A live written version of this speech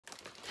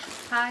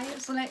Hi,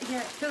 it's Lynette here.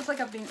 It feels like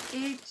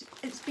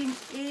it's been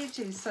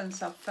ages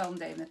since I've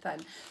filmed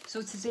anything.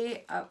 So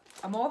today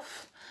I'm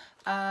off.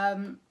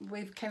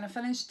 We've kind of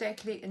finished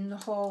decorating the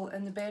hall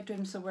and the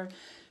bedroom, so we're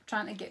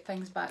trying to get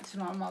things back to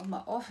normal.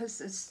 My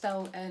office is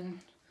still in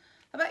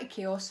a bit of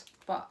chaos,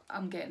 but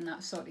I'm getting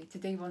that sorted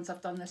today once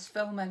I've done this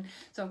filming.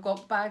 So I've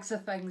got bags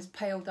of things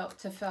piled up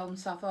to film,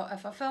 so I thought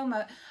if I film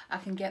it I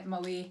can get them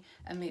away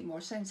and make more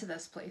sense of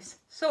this place.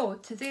 So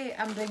today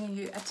I'm bringing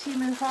you a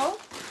Temu haul,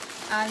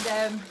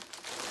 and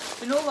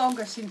we no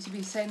longer seem to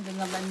be sending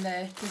them in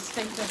the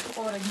distinctive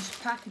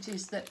orange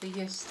packages that they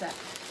used to.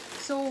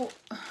 So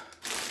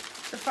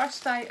the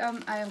first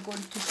item I am going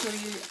to show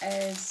you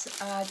is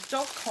a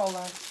dog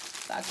collar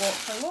that I got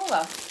for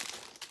Lola.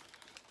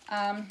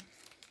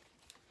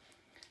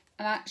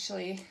 And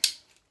actually,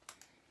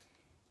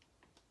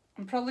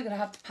 I'm probably going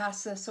to have to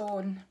pass this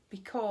on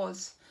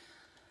because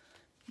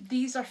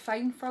these are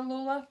fine for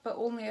Lola, but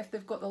only if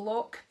they've got the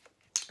lock,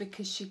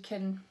 because she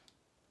can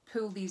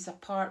pull these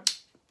apart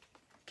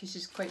because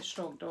she's quite a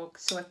strong dog.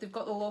 So if they've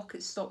got the lock,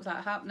 it stops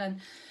that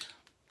happening.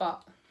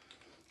 But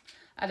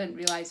I didn't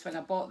realise when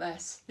I bought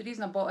this. The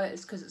reason I bought it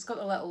is because it's got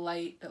a little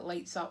light that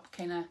lights up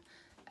kind of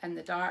in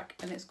the dark,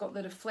 and it's got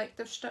the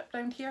reflective strip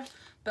down here,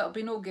 but it'll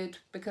be no good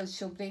because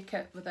she'll break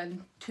it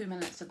within 2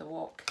 minutes of the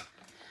walk.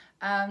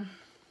 I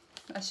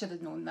should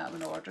have known that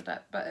when I ordered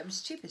it, but it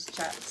was cheap as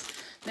chips.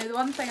 Now the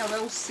one thing I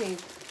will say,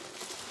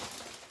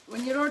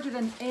 when you're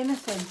ordering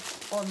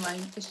anything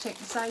online, is check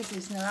the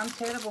sizes. Now I'm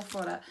terrible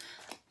for it.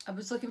 I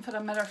was looking for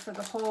a mirror for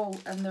the hall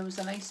and there was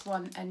a nice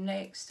one in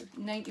Next,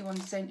 91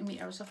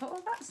 centimetres. I thought,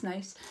 oh, that's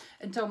nice,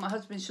 until my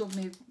husband showed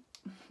me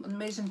on the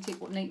measuring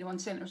tape what 91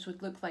 centimetres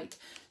would look like.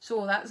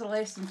 So that's a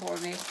lesson for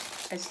me,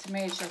 is to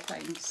measure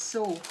things.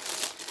 So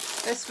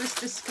this was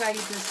described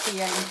as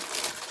being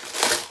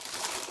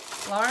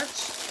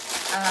large.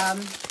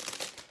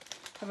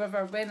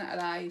 However, when it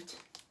arrived,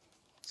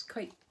 it's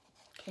quite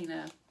kind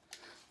of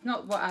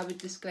not what I would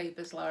describe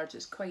as large.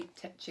 It's quite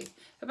titchy.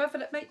 However,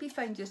 it might be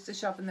fine just to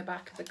shove in the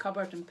back of the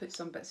cupboard and put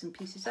some bits and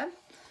pieces in.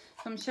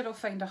 I'm sure I'll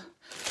find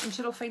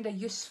a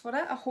use for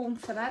it, a home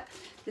for it.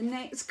 The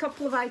next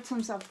couple of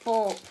items I've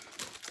bought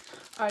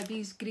are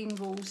these green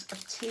rolls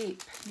of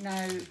tape.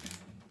 Now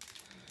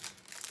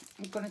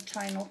I'm going to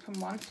try and open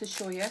one to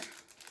show you.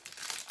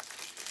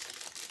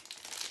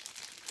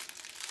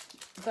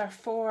 They're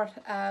for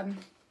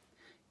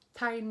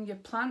tying your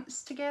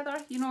plants together,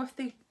 you know, if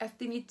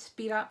they need to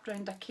be wrapped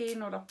around a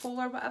cane or a pole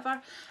or whatever,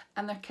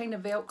 and they're kind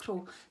of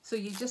velcro, so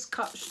you just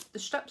cut the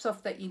strips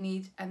off that you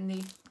need and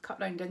they cut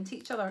round into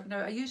each other.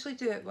 Now I usually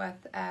do it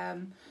with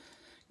kind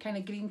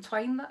of green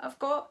twine that I've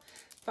got,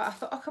 but I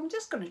thought, oh, I'm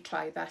just going to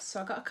try this.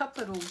 So I got a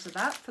couple of rolls of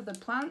that for the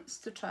plants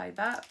to try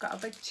that. I've got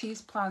a big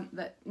cheese plant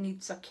that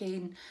needs a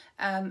cane,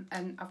 and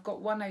I've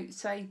got one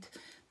outside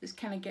that's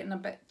kind of getting a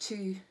bit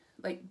too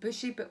like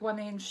bushy, but one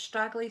end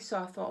straggly, so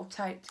I thought I'll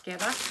tie it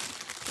together.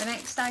 The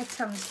next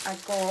items I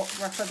got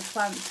were for the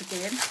plants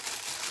again.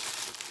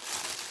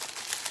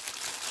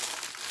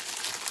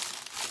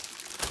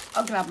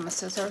 I'll grab my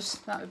scissors,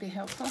 that would be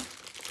helpful.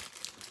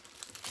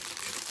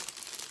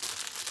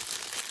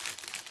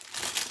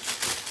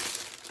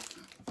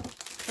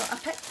 So I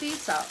picked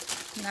these up.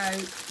 Now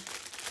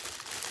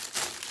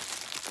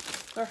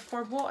they're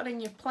for watering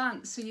your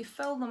plants, so you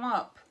fill them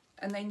up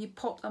and then you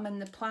pop them in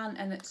the plant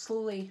and it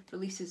slowly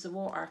releases the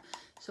water.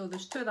 So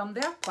there's two of them.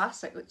 They're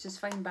plastic, which is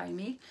fine by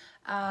me.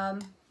 I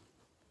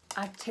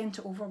tend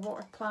to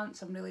overwater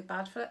plants. I'm really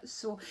bad for it.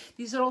 So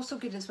these are also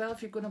good as well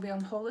if you're going to be on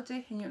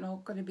holiday and you're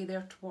not going to be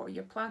there to water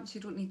your plants.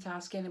 You don't need to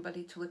ask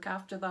anybody to look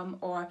after them,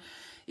 or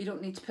you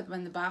don't need to put them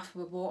in the bath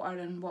with water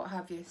and what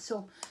have you.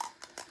 So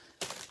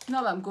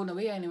not that I'm going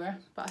away anywhere,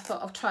 but I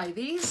thought I'll try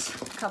these,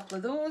 a couple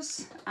of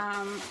those.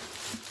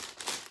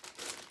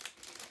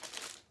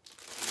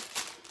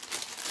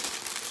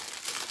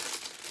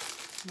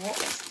 What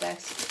is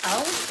this? I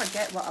always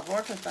forget what I've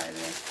ordered, by the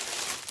way.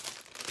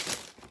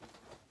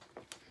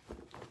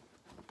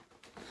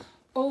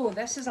 Oh,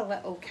 this is a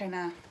little kind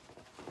of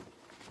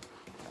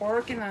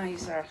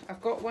organiser.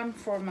 I've got one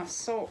for my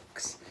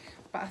socks,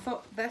 but I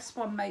thought this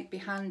one might be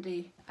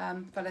handy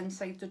for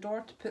inside the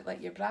door to put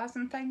like your bras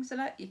and things in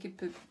it. You could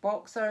put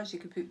boxers, you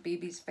could put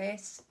babies'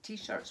 vests,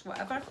 t-shirts,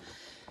 whatever.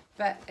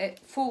 But it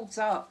folds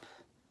up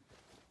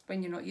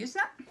when you're not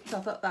using it, so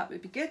I thought that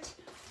would be good.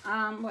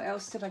 What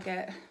else did I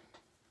get?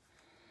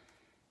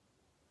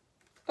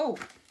 Oh,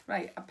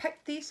 right, I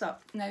picked these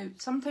up. Now,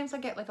 sometimes I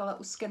get like a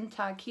little skin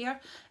tag here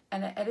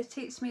and it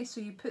irritates me, so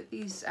you put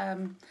these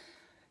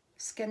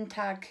skin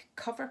tag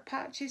cover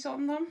patches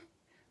on them.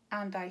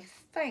 And I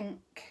think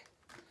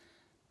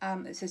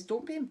it says,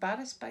 don't be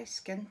embarrassed by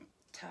skin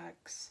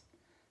tags.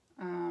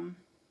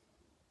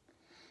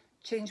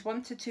 Change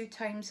 1 to 2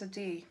 times a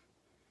day.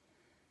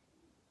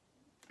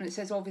 And it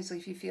says, obviously,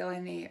 if you feel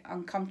any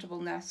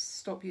uncomfortableness,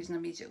 stop using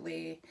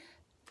immediately.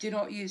 Do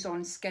not use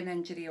on skin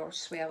injury or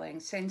swelling.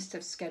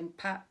 Sensitive skin,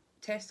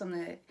 test on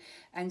the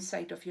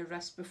inside of your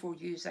wrist before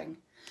using.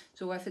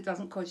 So if it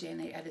doesn't cause you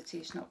any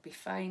irritation, it'll be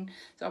fine.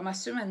 So I'm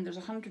assuming there's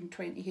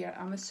 120 here.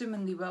 I'm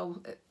assuming they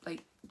will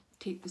like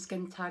take the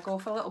skin tag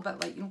off a little bit,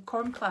 like, you know,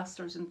 corn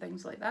plasters and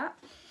things like that.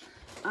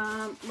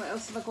 What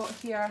else have I got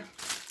here?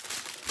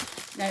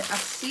 Now, I've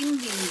seen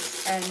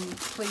these in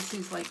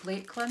places like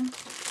Lakeland,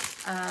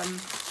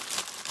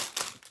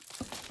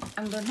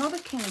 and they're not the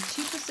kind of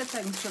cheapest of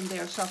things from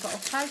there, so I thought I'll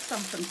try some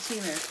from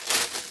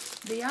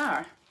Temu. They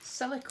are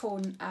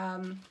silicone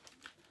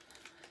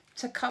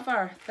to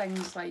cover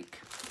things like,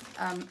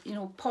 you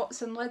know,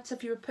 pots and lids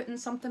if you were putting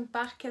something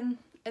back in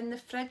the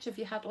fridge if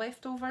you had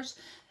leftovers.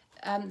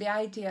 The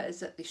idea is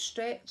that they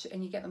stretch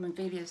and you get them in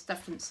various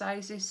different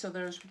sizes. So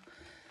there's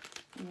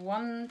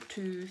 1,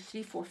 2,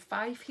 3, 4,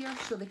 5 here.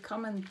 So they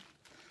come in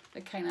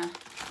the kind of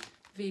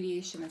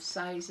variation of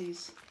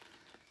sizes.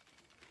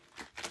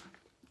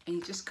 And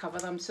you just cover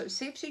them. So it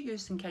saves you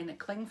using kind of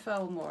cling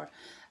film or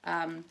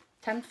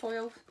tin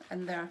foil,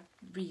 and they're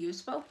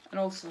reusable and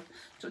also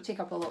don't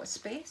take up a lot of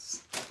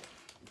space.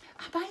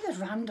 I buy the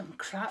random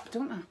crap,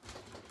 don't I?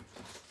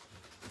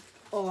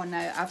 Oh,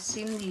 now I've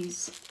seen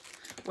these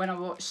when I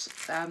watch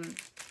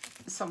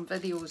some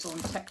videos on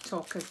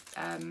TikTok of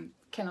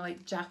kind of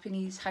like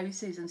Japanese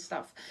houses and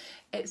stuff.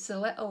 It's a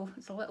little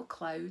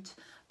cloud,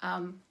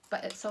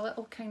 but it's a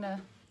little kind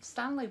of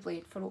Stanley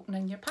blade for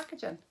opening your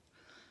packaging.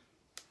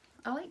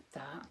 I like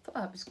that. I thought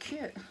that was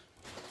cute.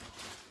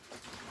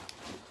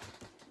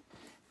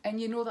 And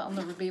you know that I'll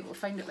never be able to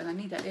find it when I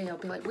need it, eh? I'll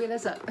be like, where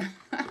is it?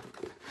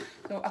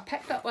 So I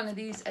picked up one of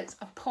these. It's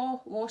a paw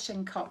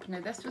washing cup. Now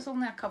this was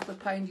only a couple of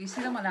pounds. You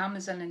see them on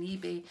Amazon and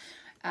eBay.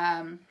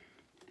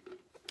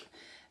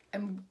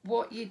 And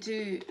what you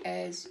do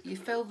is you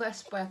fill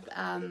this with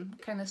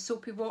kind of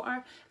soapy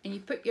water, and you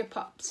put your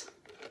pups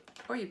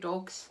or your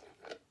dog's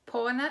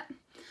paw in it,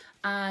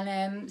 and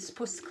it's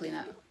supposed to clean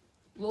it.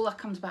 Lola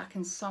comes back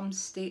in some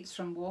states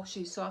from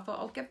washes, so I thought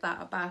I'll give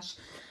that a bash.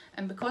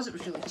 And because it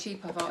was really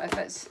cheap, I thought if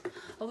it's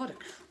a lot of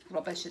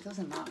rubbish, it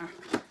doesn't matter.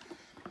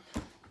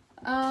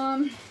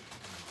 Now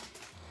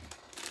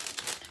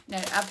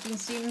I've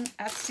seen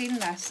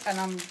this, and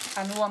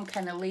I know I'm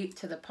kind of late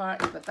to the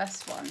party with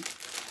this one,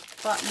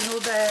 but you know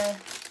the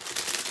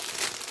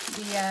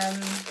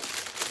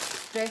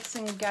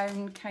dressing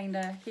gown kind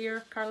of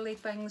hair curly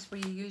things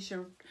where you use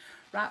your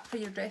wrap for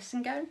your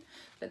dressing gown,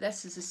 but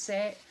this is a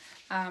set.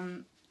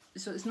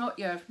 So it's not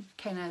your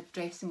kind of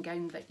dressing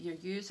gown that you're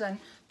using,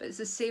 but it's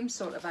the same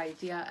sort of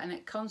idea, and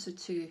it comes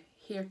with 2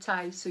 hair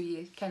ties, so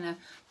you kind of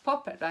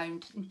pop it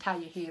round and tie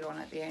your hair on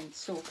at the end.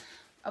 So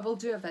I will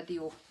do a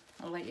video,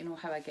 I'll let you know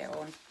how I get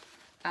on.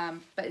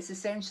 But it's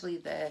essentially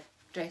the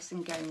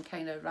dressing gown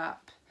kind of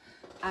wrap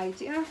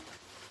idea.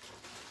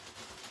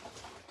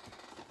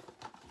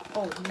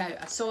 Oh, now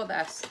I saw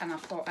this and I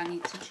thought I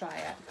need to try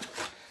it.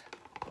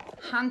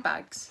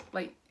 Handbags,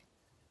 like,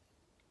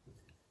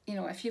 you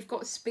know, if you've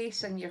got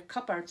space in your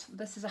cupboard,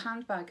 this is a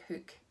handbag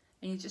hook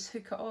and you just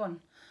hook it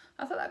on.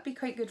 I thought that'd be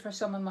quite good for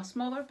some of my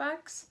smaller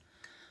bags.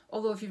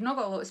 Although if you've not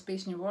got a lot of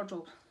space in your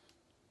wardrobe,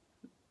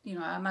 you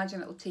know, I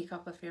imagine it'll take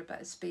up a fair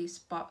bit of space,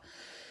 but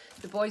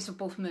the boys have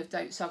both moved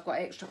out, so I've got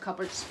extra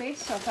cupboard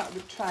space, so I thought I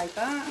would try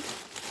that.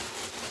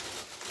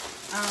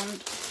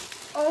 And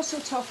also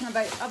talking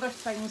about other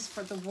things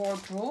for the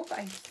wardrobe,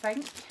 I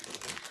think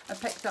I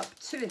picked up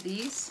 2 of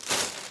these.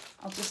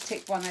 I'll just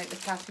take one out of the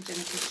packaging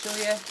to show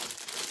you.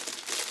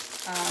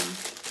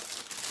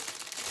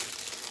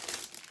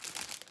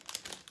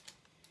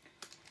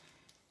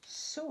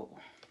 So,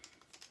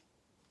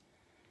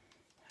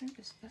 how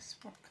does this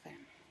work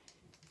then?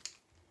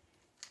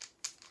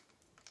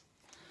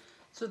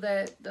 So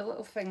the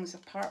little things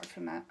apart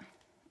from it,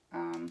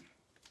 I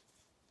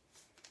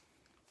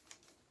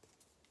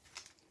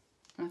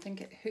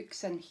think it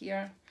hooks in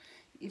here.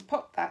 You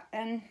pop that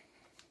in,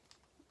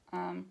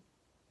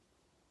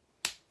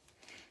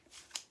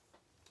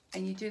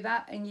 and you do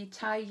that and you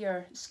tie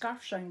your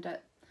scarf around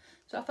it.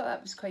 So I thought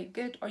that was quite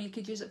good. Or you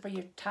could use it for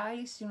your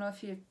ties, you know,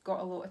 if you've got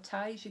a lot of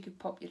ties, you could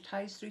pop your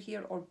ties through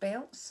here, or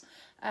belts.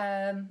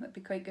 That'd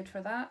be quite good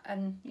for that,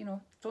 and you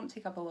know, don't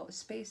take up a lot of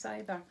space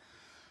either.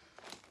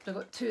 So I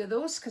got 2 of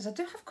those because I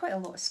do have quite a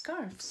lot of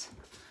scarves.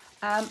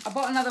 I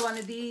bought another one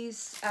of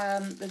these,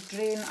 the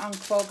drain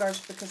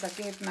uncloggers, because I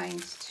gave mine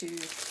to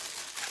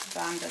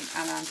Brandon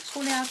and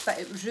Antonia, but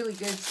it was really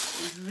good. It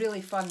was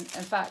really fun. In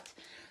fact,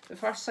 the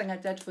first thing I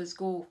did was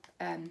go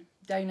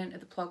down into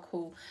the plug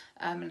hole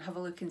and have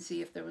a look and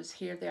see if there was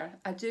hair there.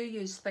 I do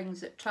use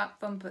things that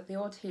trap them, but the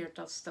odd hair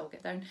does still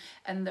get down,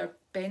 and they're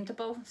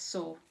bendable,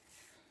 so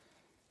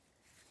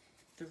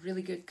they're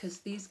really good because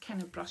these kind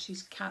of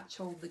brushes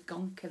catch all the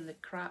gunk and the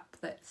crap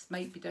that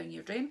might be down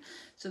your drain.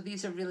 So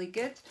these are really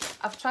good.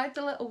 I've tried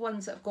the little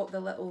ones that have got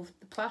the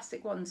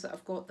plastic ones that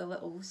have got the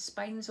little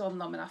spines on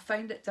them, and I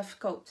found it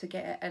difficult to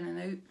get it in and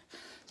out.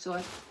 So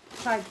I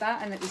tried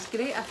that and it was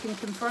great. I can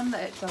confirm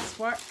that it does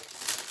work.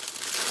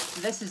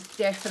 This is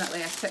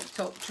definitely a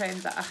TikTok trend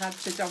that I had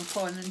to jump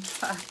on and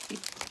try.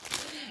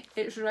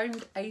 It's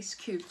round ice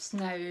cubes.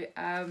 Now,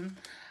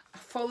 I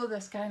follow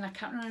this guy and I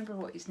can't remember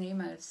what his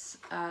name is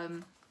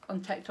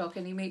on TikTok,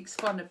 and he makes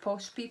fun of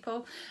posh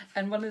people,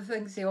 and one of the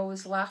things he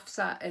always laughs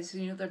at is,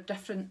 you know, they're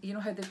different, you know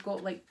how they've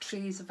got like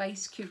trays of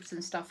ice cubes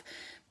and stuff,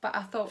 but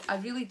I thought I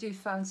really do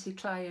fancy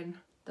trying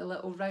the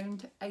little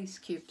round ice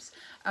cubes.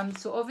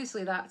 So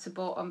obviously that's the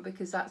bottom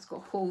because that's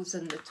got holes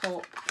in the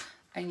top,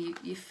 and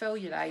you fill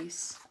your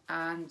ice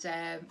and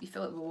you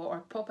fill it with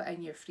water, pop it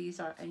in your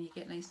freezer, and you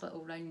get nice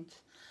little round.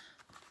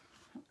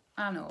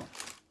 I know,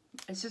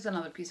 it's just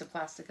another piece of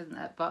plastic, isn't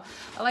it? But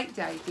I like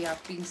the idea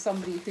of being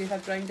somebody who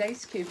had round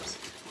ice cubes.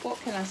 What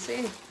can I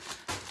say?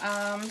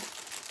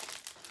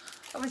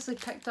 Obviously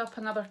picked up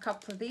another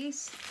couple of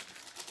these,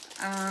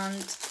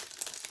 and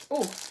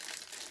oh,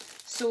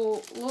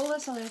 so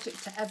Lola's allergic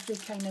to every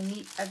kind of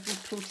meat, every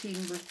protein.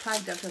 We've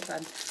tried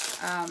everything,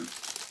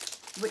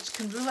 which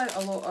can rule out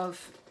a lot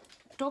of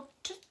dog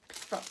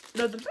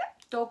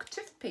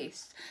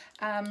toothpaste.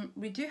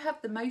 We do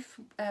have the mouth,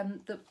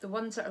 the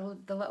ones that are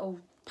the little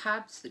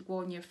pads that go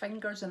on your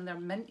fingers, and they're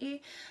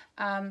minty.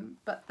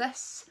 But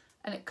this,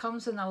 and it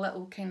comes in a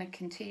little kind of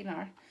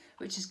container,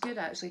 which is good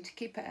actually to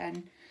keep it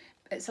in.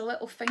 It's a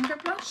little finger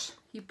brush.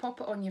 You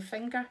pop it on your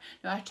finger.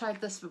 Now I tried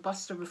this with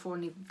Buster before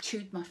and he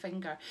chewed my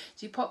finger.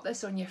 So you pop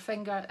this on your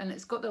finger and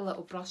it's got the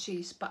little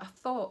brushes, but I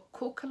thought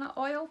coconut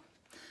oil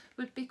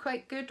would be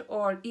quite good,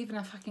 or even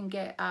if I can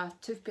get a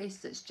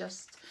toothpaste that's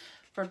just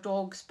for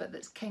dogs but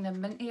that's kind of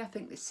minty. I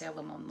think they sell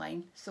them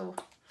online, so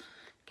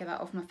get that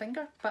off my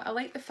finger. But I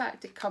like the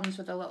fact it comes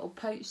with a little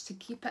pouch to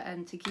keep it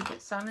in, to keep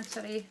it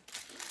sanitary.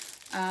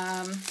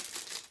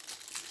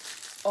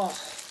 Oh,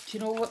 do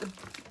you know what,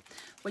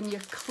 when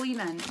you're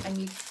cleaning and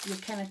you're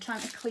kind of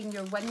trying to clean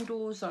your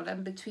windows or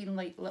in between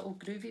like little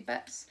groovy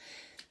bits,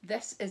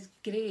 this is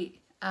great.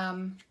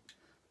 I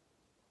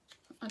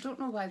don't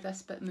know why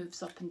this bit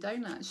moves up and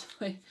down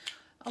actually.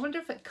 I wonder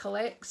if it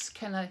collects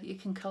you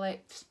can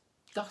collect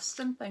dust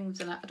and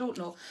things in it. I don't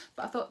know,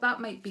 but I thought that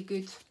might be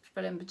good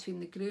for in between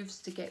the grooves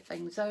to get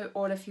things out,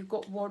 or if you've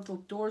got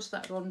wardrobe doors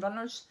that are on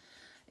runners,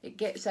 it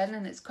gets in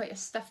and it's quite a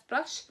stiff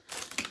brush.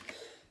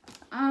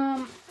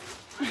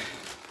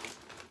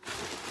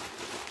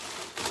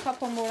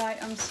 Couple more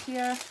items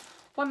here,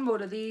 one more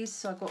of these,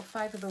 so I got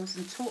 5 of those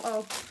in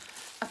total.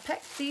 I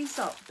picked these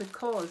up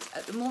because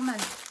at the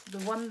moment the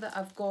one that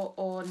I've got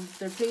on,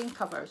 they're drain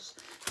covers,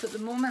 so at the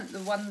moment the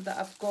one that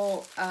I've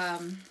got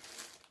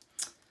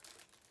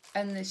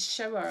in the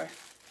shower,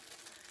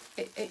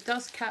 it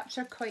does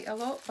capture quite a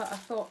lot, but I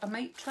thought I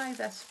might try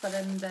this for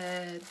in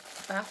the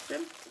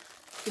bathroom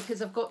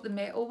because I've got the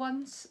metal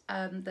ones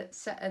that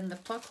sit in the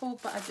plug hole,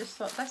 but I just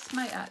thought this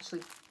might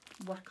actually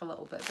work a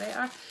little bit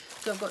better.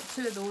 So I've got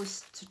 2 of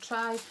those to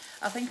try.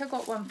 I think I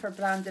got one for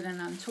Brandon and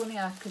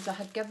Antonia because I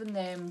had given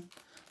them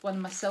one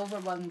of my silver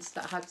ones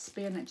that I had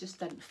spare and it just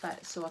didn't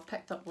fit, so I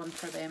picked up one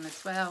for them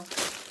as well.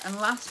 And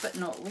last but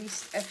not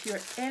least, if you're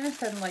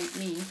anything like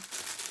me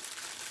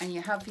and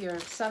you have your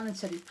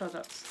sanitary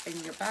products in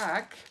your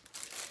bag,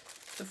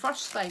 the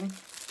first thing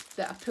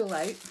that I pull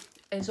out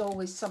is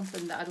always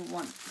something that I don't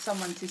want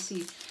someone to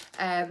see.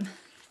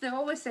 They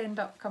always end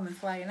up coming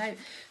flying out.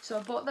 So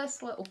I bought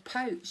this little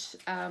pouch.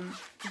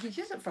 You can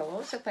use it for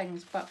lots of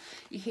things, but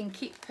you can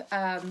keep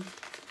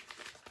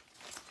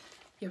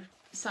your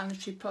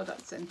sanitary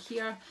products in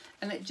here,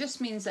 and it just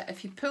means that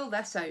if you pull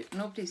this out,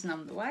 nobody's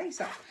none the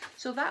wiser.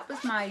 So that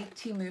was my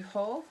Temu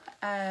haul.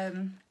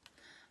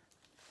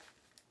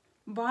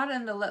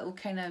 Barring the little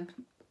kind of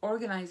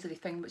organisery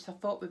thing, which I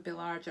thought would be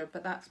larger,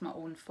 but that's my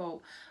own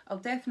fault. I'll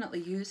definitely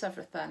use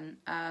everything.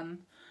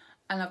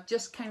 And I've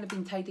just kind of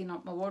been tidying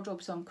up my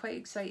wardrobe, so I'm quite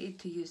excited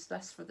to use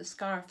this for the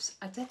scarves.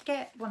 I did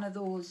get one of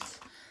those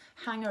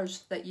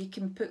hangers that you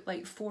can put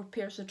like 4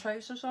 pairs of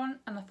trousers on,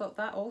 and I thought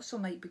that also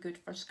might be good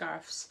for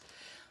scarves.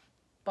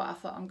 But I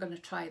thought I'm going to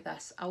try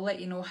this. I'll let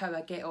you know how I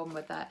get on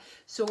with that.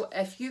 So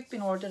if you've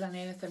been ordering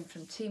anything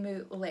from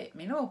Temu, let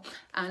me know.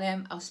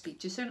 And I'll speak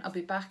to you soon. I'll be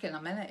back in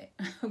a minute.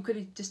 I'm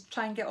going to just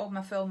try and get all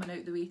my filming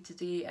out the way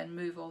today and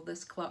move all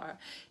this clutter.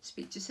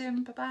 Speak to you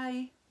soon.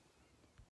 Bye-bye.